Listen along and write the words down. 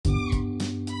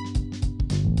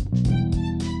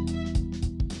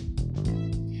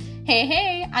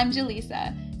Hey, I'm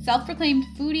Jaleesa, self-proclaimed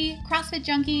foodie, CrossFit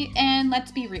junkie, and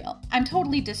let's be real, I'm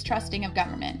totally distrusting of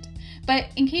government. But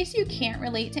in case you can't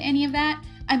relate to any of that,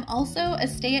 I'm also a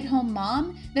stay-at-home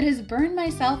mom that has burned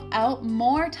myself out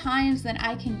more times than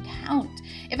I can count.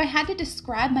 If I had to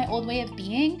describe my old way of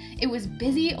being, it was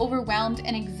busy, overwhelmed,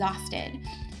 and exhausted.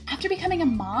 After becoming a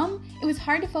mom, it was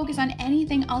hard to focus on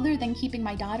anything other than keeping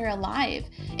my daughter alive.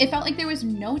 It felt like there was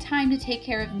no time to take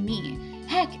care of me.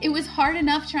 Heck, it was hard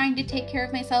enough trying to take care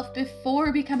of myself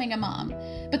before becoming a mom.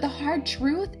 But the hard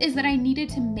truth is that I needed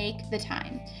to make the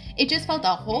time. It just felt a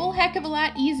whole heck of a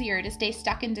lot easier to stay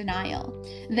stuck in denial.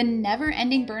 The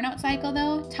never-ending burnout cycle,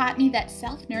 though, taught me that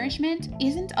self-nourishment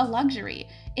isn't a luxury.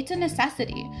 It's a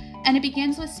necessity, and it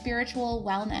begins with spiritual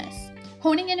wellness.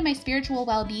 Honing into my spiritual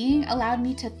well-being allowed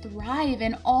me to thrive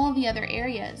in all the other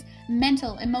areas,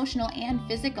 mental, emotional, and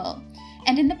physical.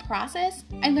 And in the process,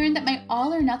 I learned that my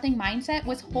all-or-nothing mindset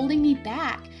was holding me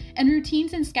back, and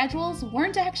routines and schedules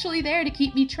weren't actually there to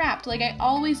keep me trapped like I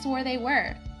always swore they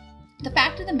were. The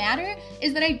fact of the matter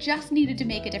is that I just needed to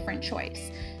make a different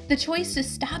choice. The choice to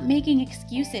stop making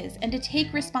excuses and to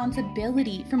take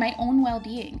responsibility for my own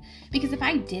well-being. Because if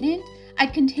I didn't,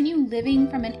 I'd continue living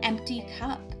from an empty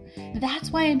cup.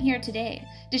 That's why I'm here today,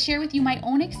 to share with you my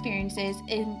own experiences,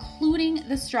 including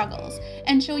the struggles,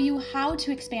 and show you how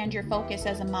to expand your focus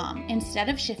as a mom instead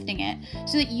of shifting it,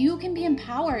 so that you can be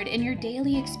empowered in your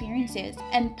daily experiences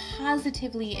and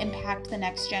positively impact the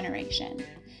next generation.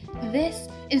 This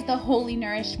is the Holy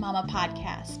Nourished Mama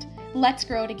podcast. Let's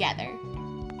grow together.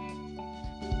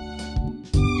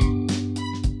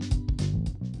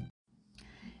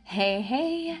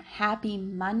 Hey, happy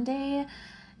Monday.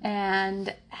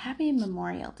 And happy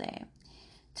Memorial Day.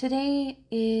 Today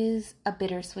is a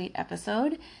bittersweet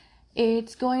episode.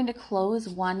 It's going to close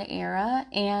one era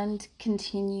and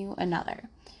continue another.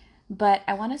 But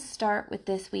I want to start with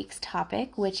this week's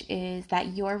topic, which is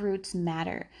that your roots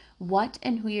matter. What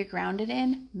and who you're grounded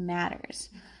in matters.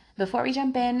 Before we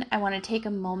jump in, I want to take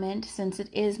a moment, since it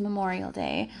is Memorial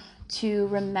Day, to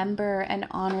remember and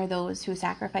honor those who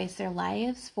sacrificed their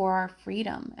lives for our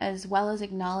freedom, as well as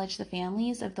acknowledge the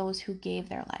families of those who gave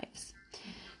their lives.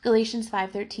 Galatians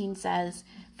 5:13 says,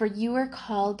 "For you are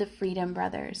called to freedom,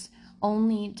 brothers.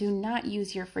 Only do not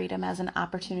use your freedom as an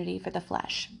opportunity for the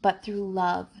flesh, but through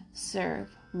love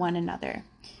serve one another."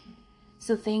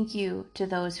 So thank you to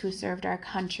those who served our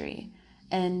country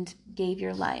and gave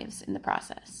your lives in the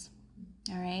process.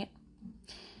 All right?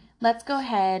 Let's go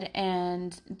ahead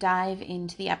and dive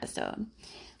into the episode.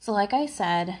 So like I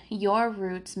said, your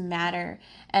roots matter.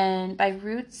 And by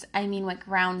roots, I mean what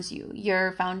grounds you,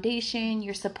 your foundation,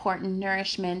 your support and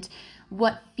nourishment,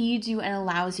 what feeds you and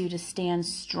allows you to stand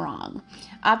strong.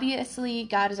 Obviously,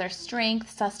 God is our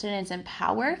strength, sustenance, and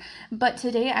power. But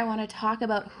today I want to talk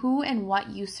about who and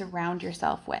what you surround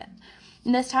yourself with.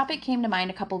 And this topic came to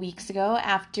mind a couple weeks ago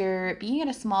after being at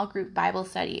a small group Bible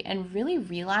study and really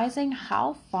realizing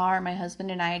how far my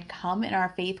husband and I had come in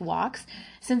our faith walks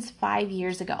since 5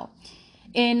 years ago.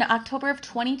 In October of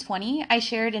 2020, I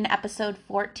shared in episode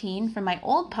 14 from my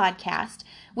old podcast,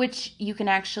 which you can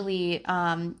actually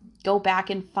go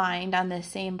back and find on the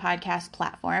same podcast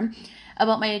platform,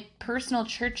 about my personal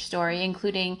church story,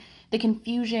 including the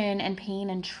confusion and pain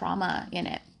and trauma in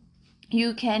it.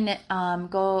 You can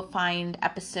go find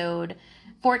episode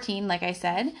 14, like I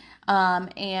said,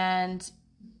 and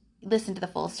listen to the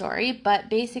full story. But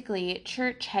basically,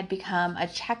 church had become a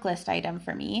checklist item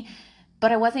for me,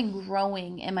 but I wasn't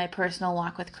growing in my personal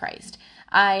walk with Christ.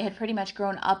 I had pretty much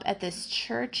grown up at this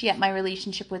church, yet my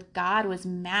relationship with God was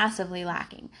massively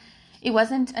lacking. It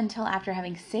wasn't until after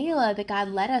having Selah that God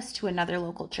led us to another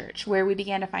local church, where we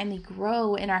began to finally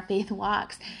grow in our faith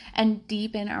walks and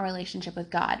deepen our relationship with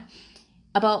God.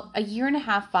 About a year and a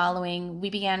half following, we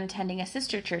began attending a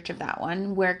sister church of that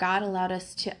one, where God allowed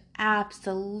us to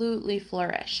absolutely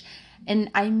flourish.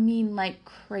 And I mean like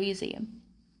crazy.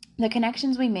 The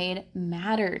connections we made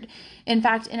mattered. In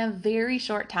fact, in a very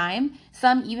short time,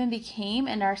 some even became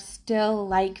and are still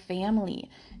like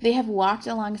family. They have walked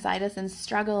alongside us in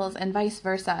struggles and vice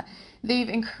versa. They've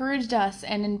encouraged us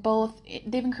in both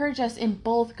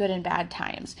good and bad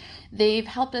times. They've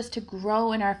helped us to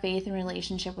grow in our faith and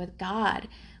relationship with God.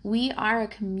 We are a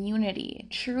community,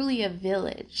 truly a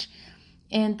village.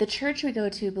 And the church we go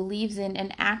to believes in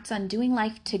and acts on doing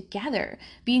life together,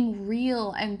 being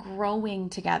real and growing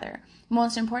together.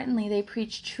 Most importantly, they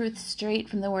preach truth straight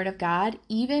from the Word of God,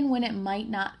 even when it might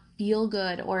not feel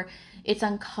good or it's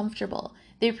uncomfortable.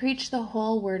 They preach the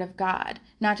whole Word of God,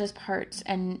 not just parts,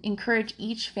 and encourage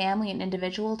each family and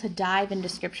individual to dive into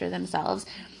Scripture themselves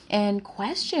and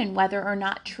question whether or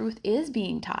not truth is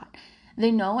being taught. They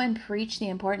know and preach the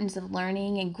importance of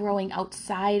learning and growing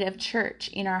outside of church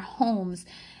in our homes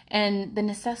and the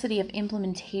necessity of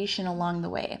implementation along the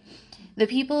way. The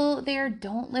people there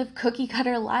don't live cookie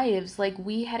cutter lives like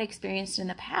we had experienced in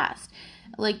the past,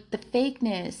 like the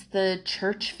fakeness, the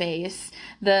church face,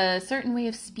 the certain way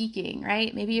of speaking,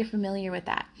 right? Maybe you're familiar with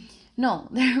that. No,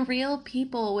 they're real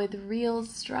people with real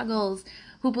struggles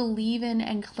who believe in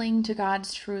and cling to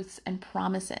God's truths and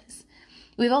promises.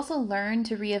 We've also learned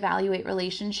to reevaluate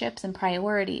relationships and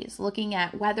priorities, looking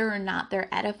at whether or not they're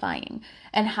edifying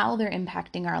and how they're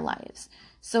impacting our lives.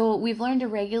 So we've learned to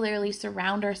regularly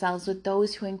surround ourselves with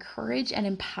those who encourage and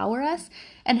empower us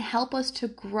and help us to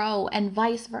grow, and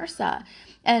vice versa.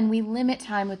 And we limit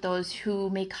time with those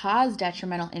who may cause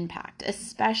detrimental impact,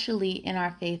 especially in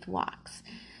our faith walks.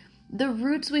 The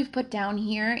roots we've put down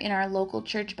here in our local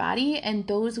church body and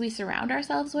those we surround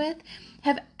ourselves with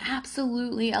have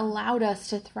absolutely allowed us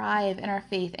to thrive in our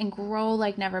faith and grow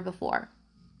like never before.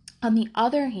 On the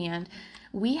other hand,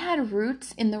 we had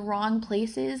roots in the wrong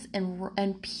places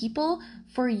and people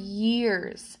for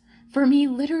years. For me,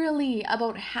 literally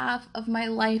about half of my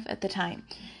life at the time.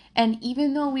 And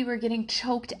even though we were getting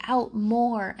choked out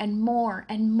more and more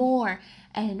and more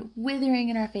and withering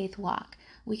in our faith walk,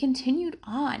 we continued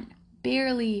on,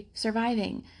 barely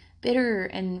surviving, bitter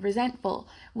and resentful,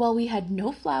 while we had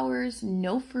no flowers,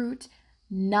 no fruit,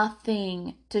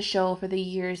 nothing to show for the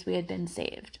years we had been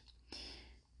saved.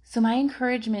 So my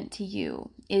encouragement to you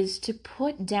is to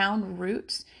put down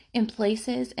roots in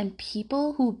places and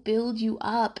people who build you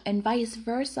up, and vice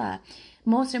versa.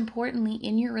 Most importantly,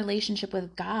 in your relationship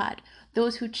with God,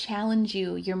 those who challenge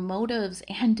you, your motives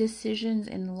and decisions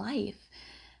in life.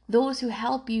 Those who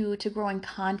help you to grow in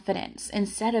confidence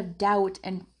instead of doubt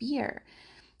and fear.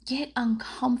 Get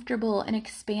uncomfortable and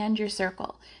expand your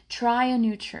circle. Try a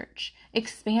new church.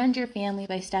 Expand your family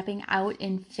by stepping out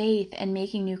in faith and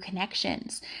making new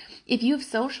connections. If you have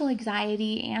social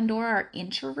anxiety and or are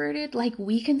introverted like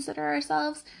we consider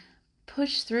ourselves,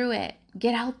 push through it.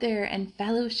 Get out there and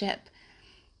fellowship.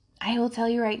 I will tell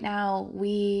you right now,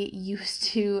 we used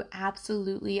to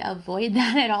absolutely avoid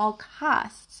that at all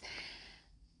costs.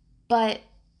 But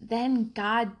then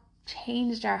God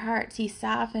changed our hearts. He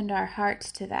softened our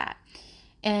hearts to that.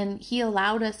 And He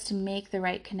allowed us to make the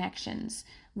right connections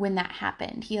when that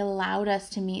happened. He allowed us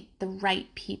to meet the right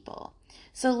people.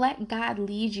 So let God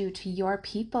lead you to your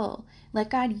people. Let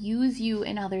God use you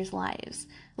in others' lives.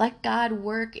 Let God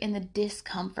work in the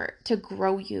discomfort to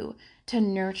grow you, to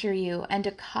nurture you, and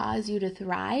to cause you to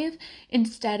thrive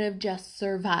instead of just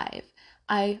survive.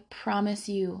 I promise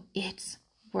you, it's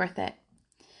worth it.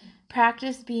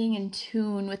 Practice being in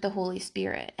tune with the Holy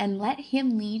Spirit and let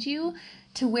Him lead you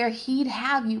to where He'd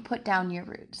have you put down your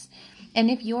roots. And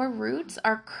if your roots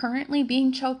are currently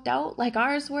being choked out like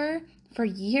ours were for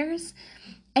years,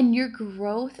 and your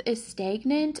growth is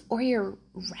stagnant or you're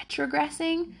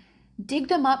retrogressing, dig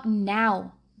them up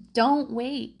now. Don't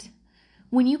wait.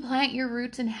 When you plant your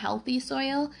roots in healthy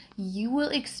soil, you will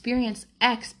experience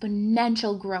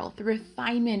exponential growth,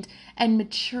 refinement, and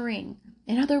maturing.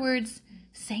 In other words,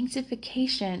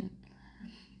 sanctification.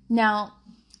 Now,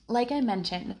 like I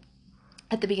mentioned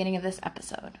at the beginning of this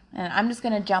episode, and I'm just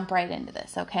going to jump right into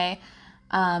this, okay?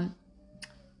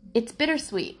 It's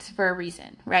bittersweet for a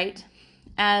reason, right?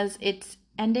 As it's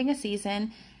ending a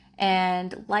season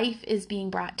and life is being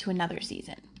brought to another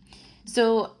season.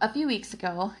 So a few weeks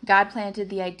ago, God planted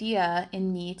the idea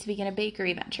in me to begin a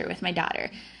bakery venture with my daughter,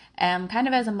 kind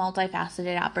of as a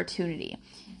multifaceted opportunity.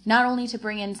 Not only to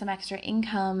bring in some extra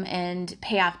income and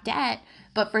pay off debt,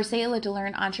 but for Selah to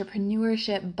learn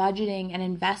entrepreneurship, budgeting, and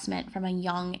investment from a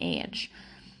young age.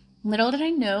 Little did I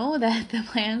know that the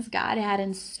plans God had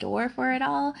in store for it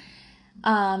all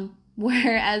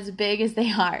were as big as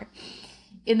they are.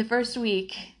 In the first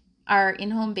week, our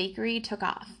in-home bakery took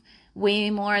off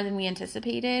way more than we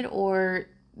anticipated or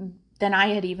than I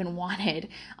had even wanted,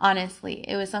 honestly.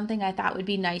 It was something I thought would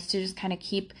be nice to just kind of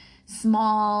keep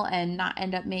small and not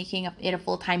end up making it a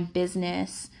full-time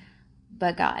business.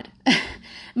 But God,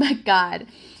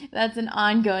 that's an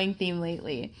ongoing theme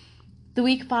lately. The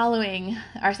week following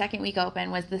our second week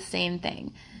open was the same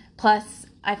thing. Plus,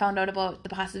 I found out about the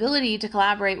possibility to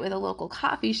collaborate with a local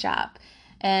coffee shop.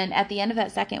 And at the end of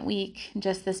that second week,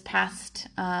 just this past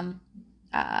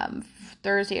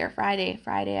Thursday or Friday,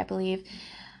 I believe,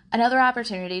 another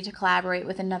opportunity to collaborate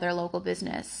with another local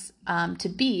business to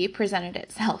be presented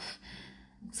itself.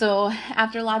 So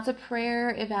after lots of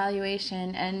prayer,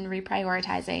 evaluation, and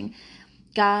reprioritizing,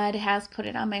 God has put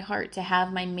it on my heart to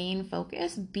have my main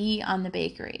focus be on the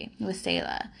bakery with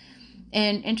Selah.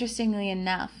 And interestingly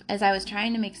enough, as I was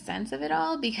trying to make sense of it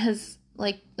all, because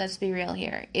Like, let's be real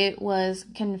here. It was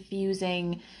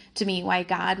confusing to me why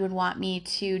God would want me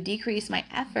to decrease my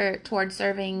effort towards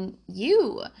serving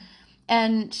you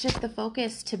and shift the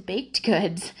focus to baked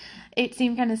goods. It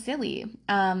seemed kind of silly.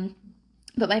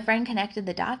 But my friend connected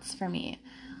the dots for me.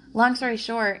 Long story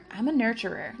short, I'm a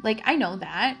nurturer. Like, I know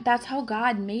that. That's how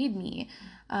God made me.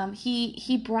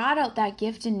 He brought out that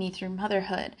gift in me through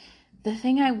motherhood, the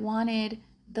thing I wanted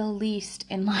the least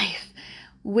in life,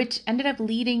 which ended up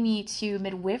leading me to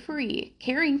midwifery,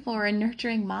 caring for and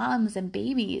nurturing moms and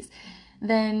babies,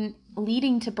 then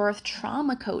leading to birth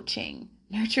trauma coaching,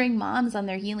 nurturing moms on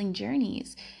their healing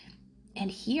journeys,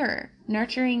 and here,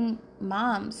 nurturing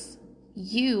moms,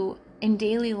 you, in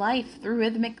daily life through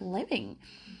rhythmic living,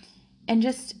 and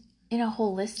just in a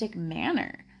holistic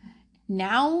manner.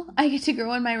 Now I get to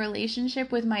grow in my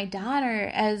relationship with my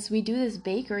daughter as we do this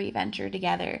bakery venture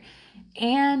together,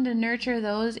 and nurture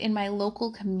those in my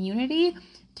local community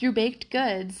through baked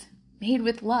goods made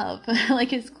with love,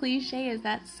 like as cliche as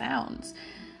that sounds.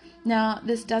 Now,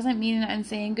 this doesn't mean I'm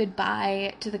saying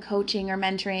goodbye to the coaching or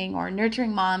mentoring or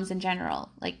nurturing moms in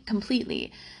general, like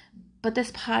completely. But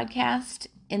this podcast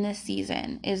in this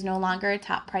season is no longer a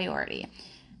top priority.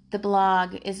 The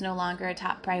blog is no longer a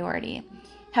top priority.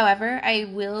 However, I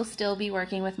will still be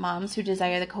working with moms who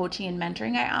desire the coaching and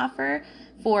mentoring I offer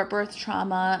for birth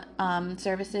trauma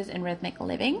services and rhythmic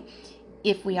living,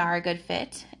 if we are a good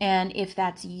fit. And if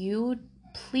that's you,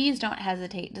 please don't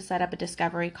hesitate to set up a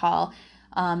discovery call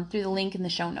through the link in the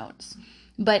show notes.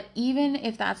 But even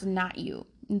if that's not you,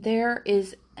 there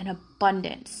is an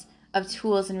abundance of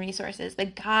tools and resources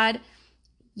that God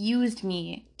used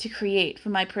me to create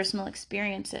from my personal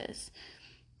experiences.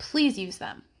 Please use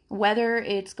them, whether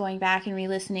it's going back and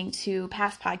re-listening to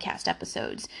past podcast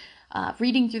episodes,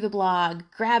 reading through the blog,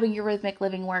 grabbing your rhythmic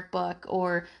living workbook,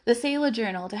 or the Selah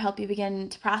journal to help you begin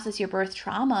to process your birth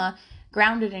trauma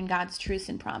grounded in God's truths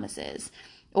and promises,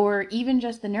 or even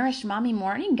just the Nourished Mommy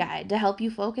Morning Guide to help you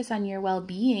focus on your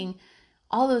well-being,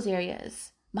 all those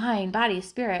areas, mind, body,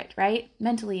 spirit, right?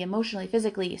 Mentally, emotionally,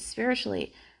 physically,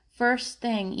 spiritually, first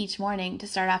thing each morning to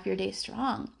start off your day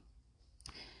strong.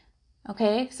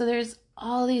 Okay, so there's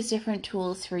all these different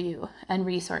tools for you and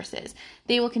resources.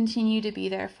 They will continue to be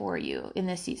there for you in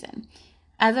this season.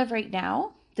 As of right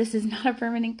now, this is not a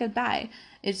permanent goodbye.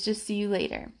 It's just see you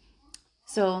later.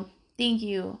 So thank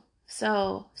you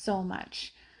so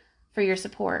much for your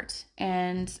support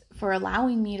and for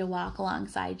allowing me to walk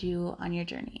alongside you on your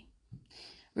journey.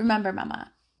 Remember,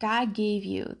 Mama, God gave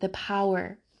you the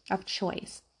power of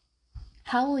choice.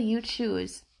 How will you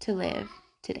choose to live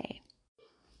today?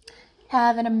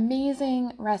 Have an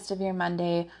amazing rest of your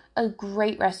Monday, a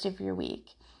great rest of your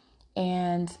week.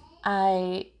 And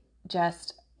I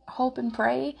just hope and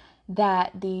pray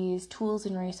that these tools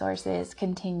and resources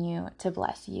continue to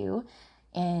bless you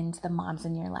and the moms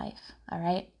in your life. All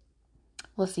right?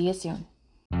 We'll see you soon.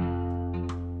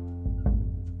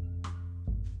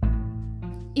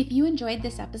 If you enjoyed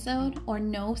this episode or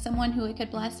know someone who it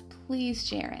could bless, please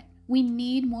share it. We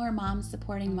need more moms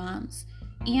supporting moms.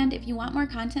 And if you want more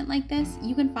content like this,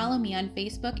 you can follow me on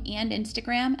Facebook and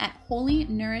Instagram at Holy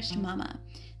Nourished Mama.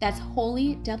 That's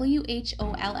Holy,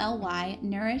 W-H-O-L-L-Y,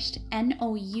 Nourished,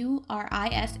 N-O-U-R-I-S-H-E-D,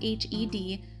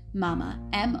 Mama,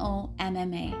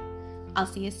 M-O-M-M-A. I'll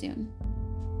see you soon.